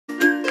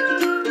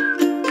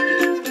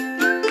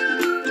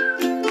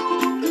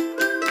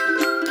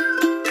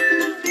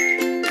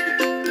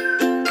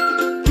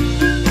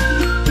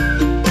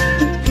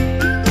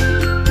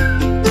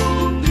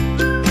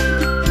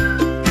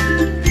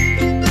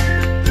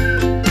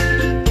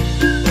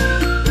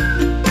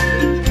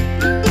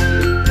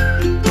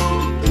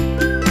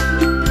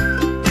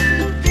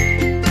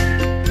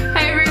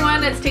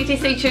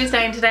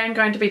Tuesday, and today I'm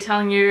going to be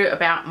telling you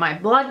about my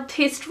blood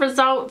test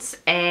results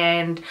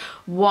and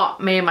what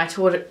me and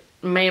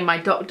my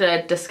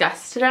doctor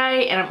discussed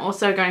today, and I'm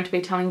also going to be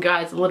telling you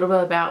guys a little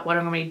bit about what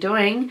I'm going to be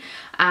doing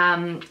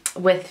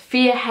with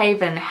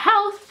Fairhaven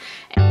Health.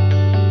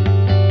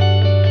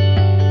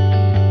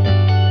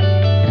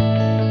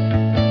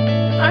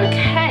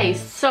 Okay,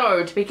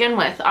 so to begin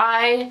with,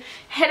 I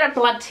had a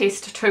blood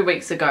test 2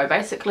 weeks ago,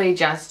 basically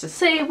just to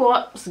see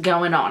what's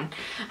going on.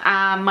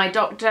 My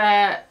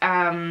doctor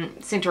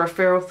sent a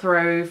referral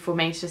through for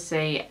me to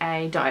see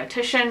a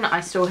dietitian.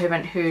 I still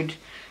haven't heard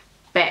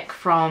back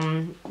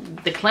from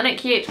the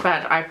clinic yet,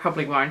 but I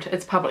probably won't.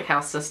 It's a public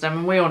health system,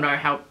 and we all know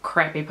how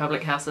crappy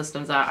public health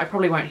systems are. I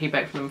probably won't hear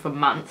back from them for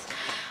months.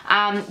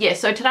 Yeah,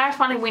 so today I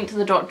finally went to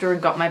the doctor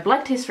and got my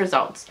blood test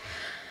results.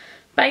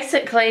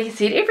 Basically, he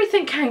said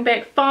everything came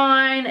back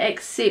fine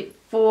except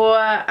for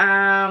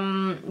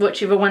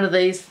whichever one of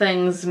these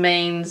things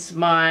means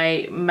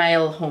my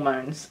male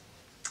hormones.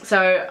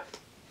 So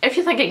if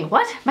you're thinking,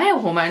 what? Male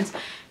hormones?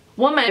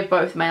 Women have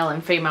both male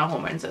and female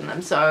hormones in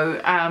them. So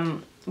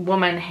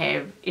women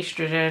have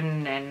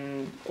estrogen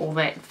and all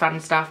that fun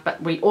stuff,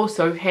 but we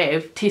also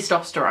have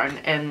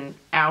testosterone in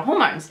our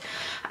hormones.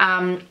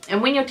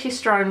 And when your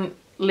testosterone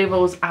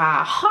levels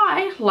are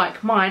high,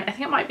 like mine, I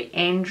think it might be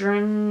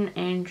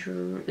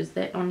androgen, is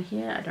that on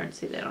here? I don't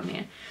see that on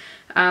here.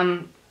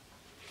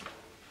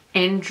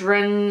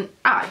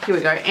 Here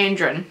we go,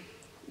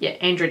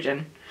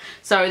 androgen.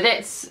 So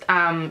that's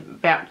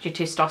about your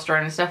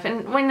testosterone and stuff,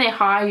 and when they're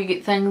high you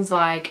get things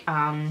like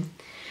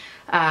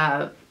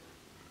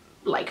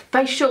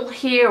facial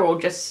hair or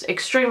just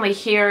extremely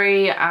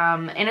hairy,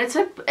 and it's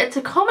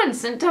a common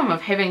symptom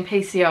of having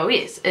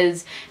PCOS,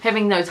 is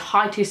having those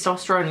high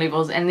testosterone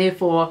levels, and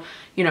therefore,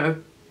 you know,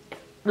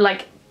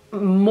 like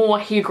more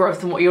hair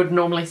growth than what you would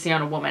normally see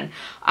on a woman.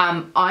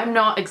 I'm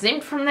not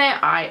exempt from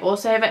that. I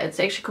also have it. It's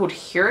actually called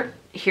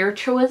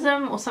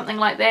hirsutism or something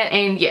like that,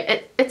 and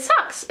yeah, it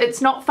sucks.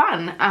 It's not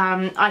fun.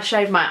 I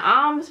shaved my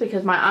arms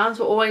because my arms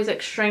were always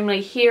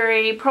extremely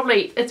hairy.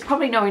 It's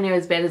probably nowhere near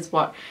as bad as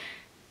what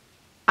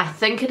I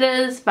think it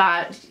is,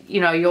 but you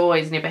know, you're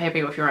always never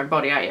happy with your own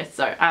body, are you?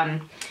 So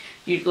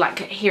you like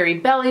hairy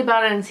belly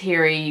buttons,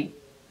 hairy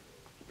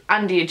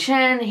under your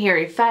chin,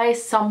 hairy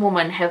face. Some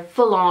women have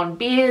full-on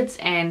beards,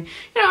 and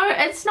you know,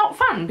 it's not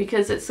fun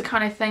because it's the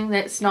kind of thing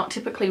that's not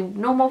typically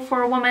normal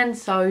for a woman,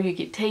 so you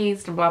get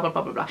teased and blah blah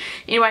blah blah blah.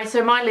 Anyway,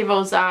 so my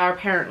levels are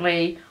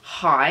apparently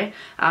high,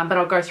 but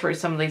I'll go through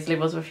some of these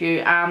levels with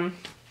you.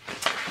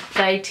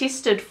 They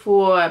tested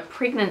for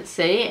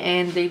pregnancy,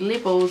 and the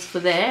levels for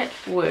that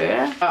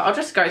were, I'll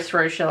just go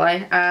through, shall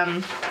I?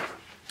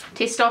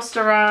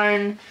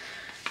 Testosterone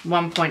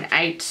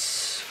 1.8,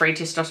 free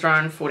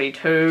testosterone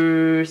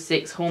 42,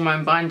 sex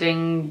hormone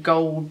binding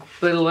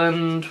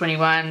globulin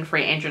 21,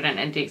 free androgen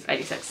index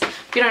 86.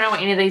 If you don't know what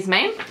any of these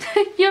mean,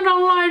 you're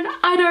not alone.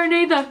 I don't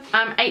either.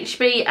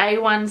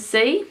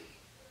 HbA1c,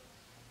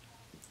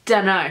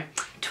 don't know,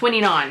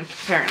 29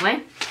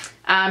 apparently.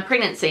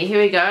 Pregnancy, here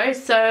we go.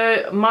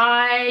 So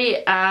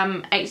my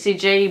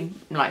HCG,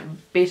 like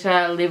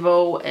beta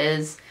level,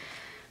 is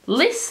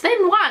less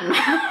than 1.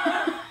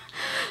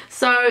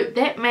 So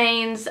that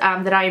means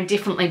that I am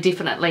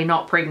definitely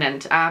not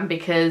pregnant,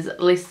 because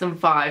less than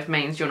 5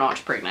 means you're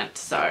not pregnant.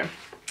 So,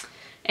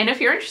 and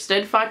if you're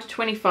interested, 5 to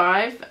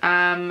 25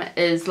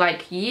 is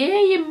like,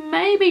 yeah, you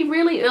may be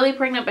really early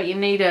pregnant, but you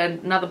need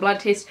another blood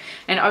test,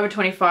 and over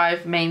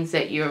 25 means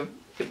that you're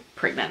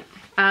pregnant.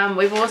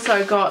 We've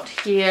also got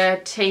here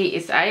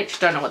TSH,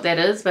 don't know what that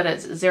is, but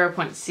it's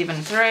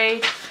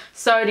 0.73,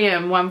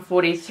 sodium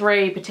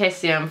 143,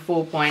 potassium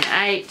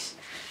 4.8,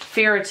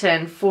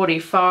 ferritin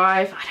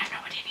 45, I don't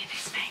know what any of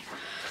these mean.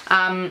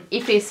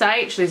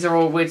 FSH, these are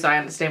all words I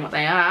understand what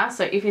they are,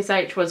 so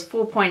FSH was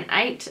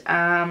 4.8,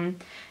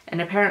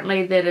 and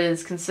apparently that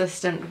is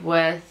consistent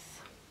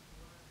with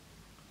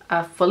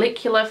a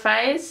follicular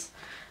phase.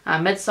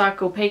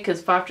 Mid-cycle peak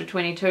is 5 to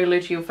 22,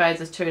 luteal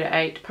phase is 2 to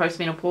 8,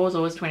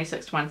 postmenopausal is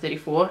 26 to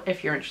 134,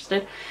 if you're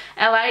interested.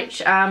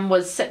 LH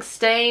was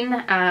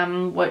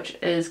 16, which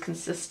is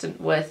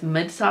consistent with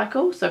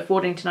mid-cycle, so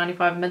 14 to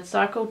 95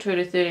 mid-cycle, 2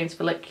 to 13 is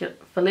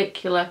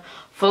follicular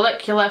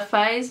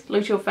phase,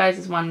 luteal phase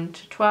is 1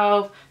 to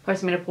 12,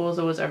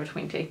 postmenopausal is over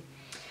 20.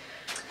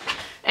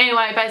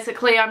 Anyway,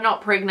 basically I'm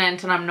not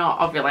pregnant and I'm not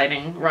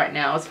ovulating right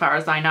now as far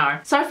as I know.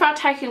 So far,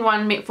 taking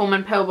one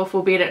metformin pill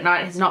before bed at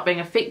night has not been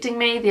affecting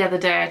me. The other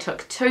day I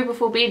took 2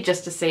 before bed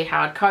just to see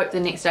how I'd cope. The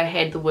next day I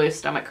had the worst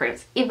stomach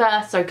cramps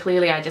ever, so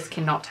clearly I just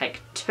cannot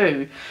take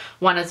 2.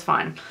 1 is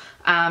fine.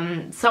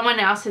 Someone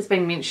else has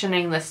been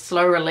mentioning the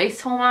slow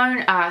release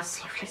metformin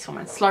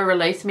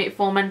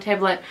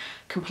tablet.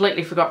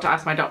 Completely forgot to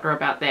ask my doctor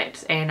about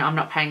that, and I'm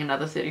not paying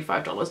another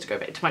 $35 to go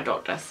back to my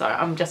doctor, so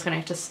I'm just gonna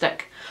have to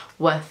stick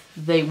with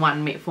the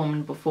 1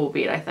 metformin before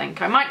bed. I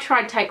think I might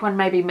try to take one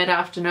maybe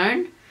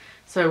mid-afternoon,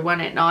 So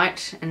one at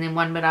night and then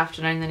one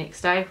mid-afternoon the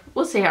next day.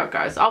 We'll see how it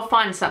goes. I'll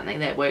find something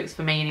that works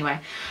for me anyway.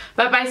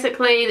 But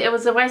basically it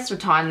was a waste of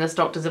time, this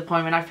doctor's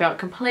appointment. I felt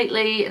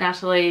completely and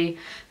utterly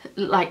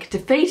like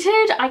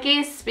defeated, I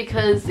guess,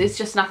 because there's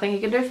just nothing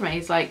he can do for me.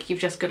 He's like, you've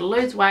just got to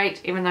lose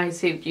weight, even though he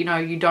said, you know,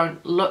 you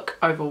don't look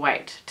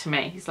overweight to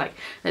me. He's like,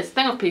 there's the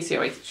thing with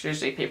PCOS, it's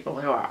usually people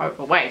who are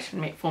overweight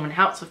and metformin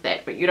helps with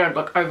that, but you don't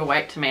look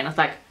overweight to me. And I was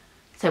like,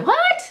 so what?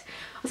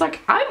 I was like,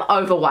 I'm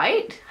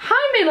overweight.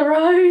 Hi, Mila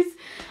Rose.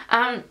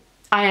 I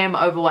am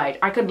overweight.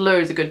 I could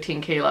lose a good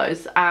 10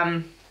 kilos.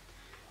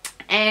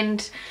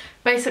 And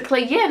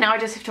basically, yeah, now I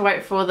just have to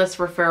wait for this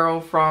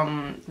referral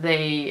from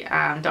the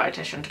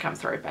dietitian to come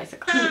through,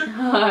 basically.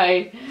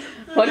 Hi.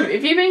 What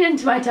have you been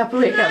into my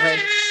Tupperware cupboard?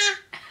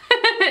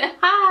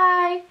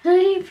 Hi.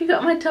 Hey, have you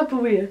got my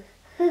Tupperware?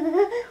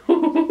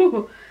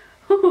 You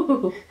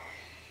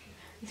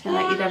sound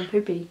like you done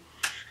poopy.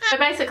 So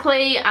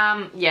basically,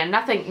 yeah,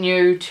 nothing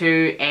new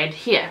to add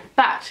here,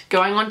 but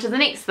going on to the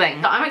next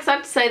thing. So I'm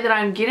excited to say that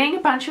I'm getting a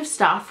bunch of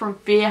stuff from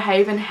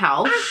Fairhaven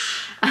Health.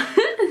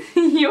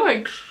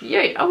 You're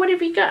cute. Oh, what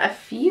have you got? A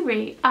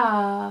fairy.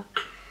 Oh,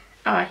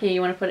 here,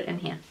 you want to put it in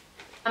here.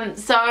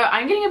 So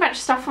I'm getting a bunch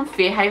of stuff from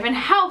Fairhaven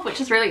Health, which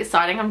is really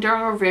exciting. I'm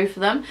doing a review for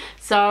them.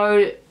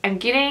 So I'm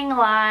getting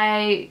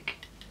like...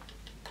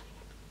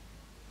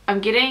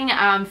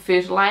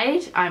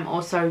 Fertilade. I'm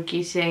also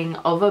getting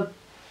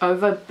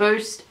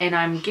Overboost, and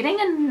I'm getting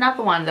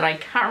another one that I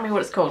can't remember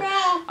what it's called.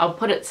 I'll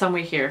put it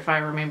somewhere here if I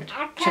remember to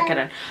check it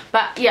in.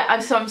 But yeah,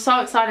 I'm so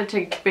excited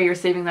to be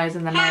receiving those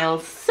in the mail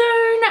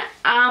soon.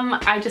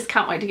 I just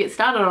can't wait to get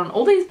started on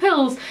all these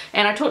pills.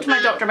 And I talked to my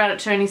doctor about it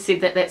too, and he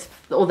said that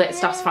all that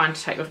stuff's fine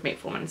to take with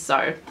metformin.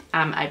 So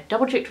I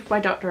double checked with my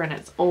doctor and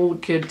it's all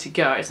good to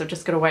go. So I've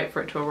just got to wait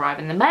for it to arrive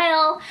in the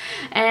mail,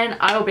 and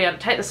I will be able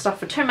to take this stuff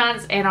for 2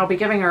 months, and I'll be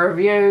giving a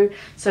review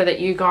so that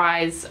you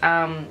guys,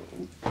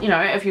 you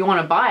know, if you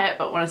want to buy it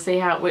but want to see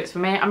how it works for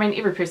me. I mean,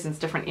 every person's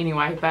different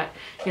anyway, but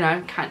you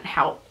know, can't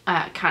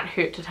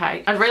hurt to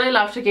take. I'd really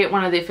love to get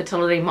one of their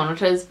fertility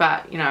monitors,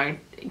 but you know,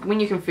 when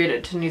you convert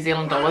it to New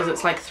Zealand dollars,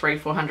 it's like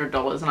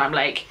 $300-400, and I'm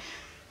like,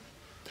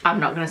 I'm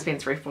not going to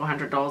spend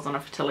 $300-400 on a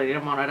fertility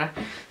monitor,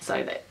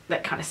 so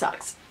that kind of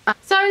sucks.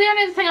 So the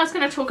only other thing I was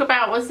going to talk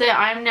about was that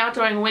I'm now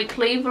doing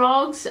weekly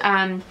vlogs.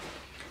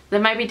 The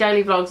maybe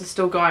daily vlogs are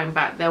still going,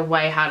 but they're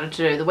way harder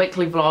to do. The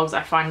weekly vlogs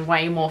I find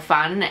way more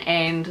fun,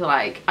 and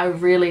like I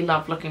really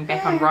love looking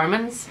back on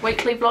Roman's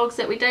weekly vlogs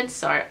that we did,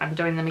 so I'm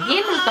doing them again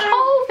with the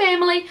whole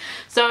family.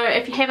 So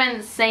if you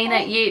haven't seen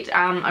it yet,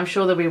 I'm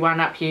sure there'll be one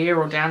up here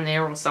or down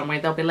there or somewhere.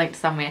 They'll be linked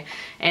somewhere,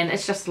 and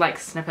it's just like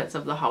snippets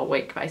of the whole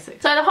week basically.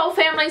 So the whole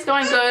family's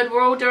going good.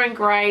 We're all doing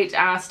great.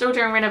 Still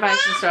doing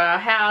renovations to our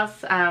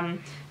house.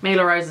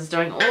 Mila Rose is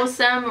doing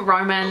awesome.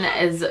 Roman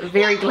is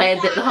very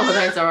glad that the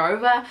holidays are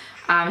over.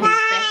 He's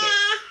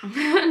back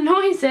at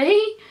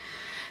noisy.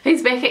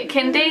 He's back at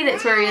kindy.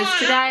 That's where he is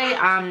today.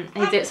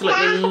 He's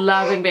absolutely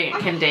loving being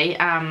at kindy.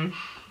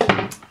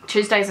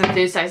 Tuesdays and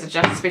Thursdays are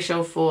just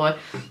special for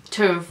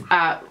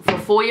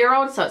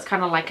 4-year-olds, so it's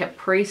kind of like a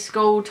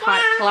preschool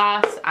type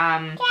class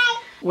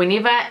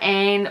whenever.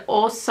 And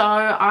also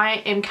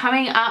I am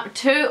coming up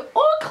to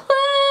Auckland.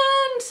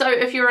 So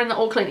if you're in the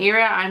Auckland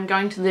area, I'm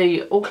going to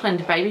the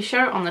Auckland baby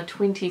show on the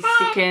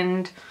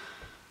 22nd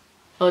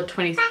or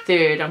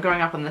 23rd. I'm going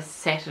up on the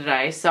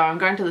Saturday, so I'm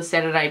going to the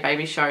Saturday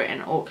baby show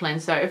in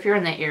Auckland. So if you're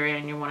in that area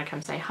and you want to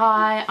come say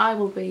hi, I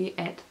will be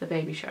at the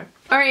baby show.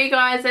 Alright you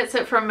guys, that's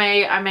it from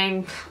me. I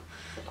mean,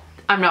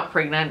 I'm not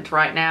pregnant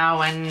right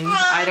now, and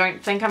I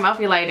don't think I'm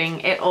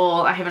ovulating at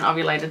all. I haven't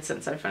ovulated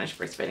since I finished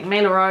breastfeeding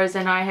Mila Rose,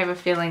 and I have a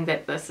feeling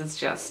that this is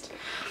just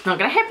not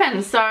going to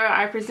happen. So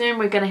I presume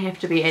we're going to have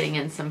to be adding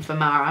in some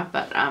Femara,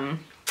 but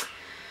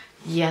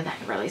yeah, that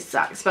really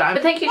sucks.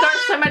 But thank you guys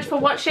so much for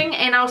watching,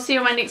 and I'll see you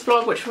on my next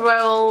vlog, which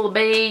will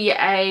be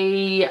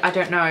I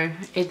don't know,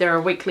 either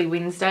a weekly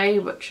Wednesday,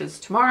 which is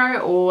tomorrow,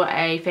 or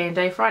a fan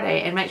day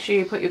Friday. And make sure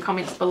you put your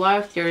comments below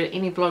if there are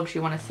any vlogs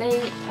you want to see,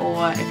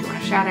 or if you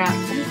want a shout out.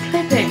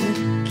 Clapping.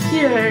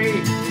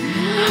 Cute.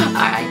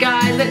 Alright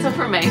guys, that's all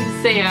from me.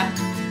 See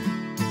ya.